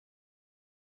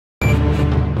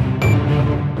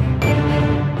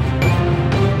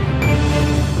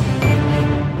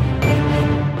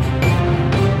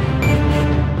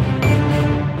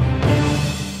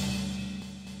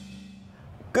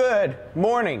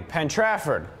morning, Penn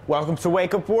Trafford. Welcome to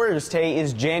Wake Up Warriors. Today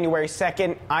is January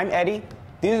 2nd. I'm Eddie.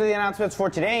 These are the announcements for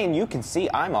today, and you can see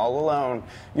I'm all alone.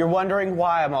 You're wondering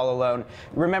why I'm all alone.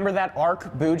 Remember that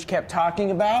arc Booj kept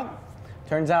talking about?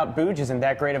 Turns out Booj isn't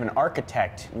that great of an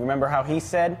architect. Remember how he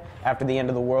said, after the end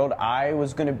of the world, I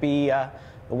was going to be the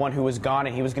one who was gone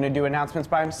and he was going to do announcements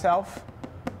by himself?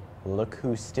 Look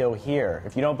who's still here.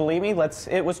 If you don't believe me,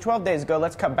 it was 12 days ago.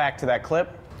 Let's cut back to that clip.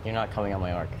 You're not coming on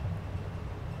my arc.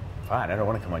 Fine, I don't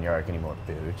want to come on your arc anymore,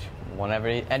 Booj. Whenever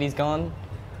Eddie's gone,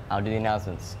 I'll do the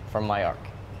announcements from my arc.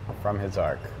 From his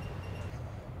arc.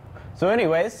 So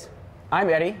anyways, I'm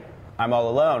Eddie. I'm all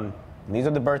alone. And these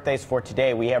are the birthdays for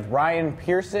today. We have Ryan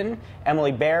Pearson,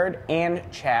 Emily Baird, and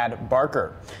Chad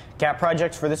Barker. CAP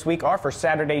projects for this week are for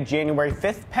Saturday, January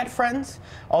 5th, Pet Friends.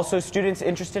 Also, students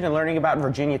interested in learning about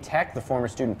Virginia Tech, the former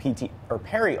student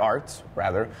Perry Arts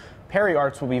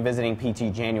will be visiting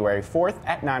PT January 4th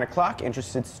at 9 o'clock.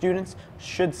 Interested students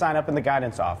should sign up in the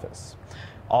guidance office.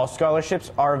 All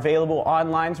scholarships are available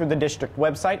online through the district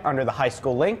website under the high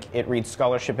school link. It reads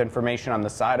scholarship information on the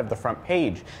side of the front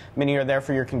page. Many are there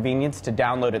for your convenience to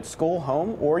download at school,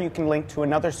 home, or you can link to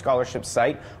another scholarship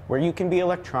site where you can be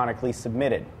electronically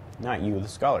submitted. Not you, the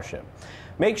scholarship.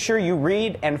 Make sure you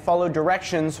read and follow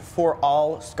directions for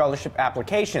all scholarship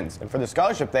applications. And for the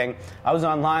scholarship thing, I was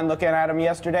online looking at them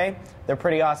yesterday. They're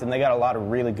pretty awesome. They got a lot of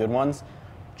really good ones.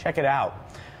 Check it out.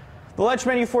 The lunch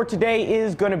menu for today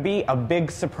is going to be a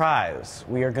big surprise.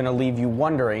 We are going to leave you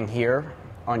wondering here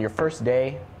on your first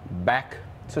day back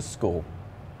to school.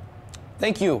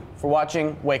 Thank you for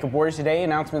watching Wake Up Warriors today.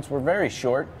 Announcements were very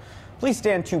short. Please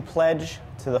stand to pledge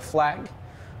to the flag.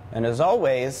 And as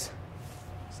always,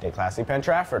 stay classy, Penn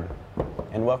Trafford.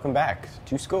 And welcome back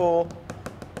to school.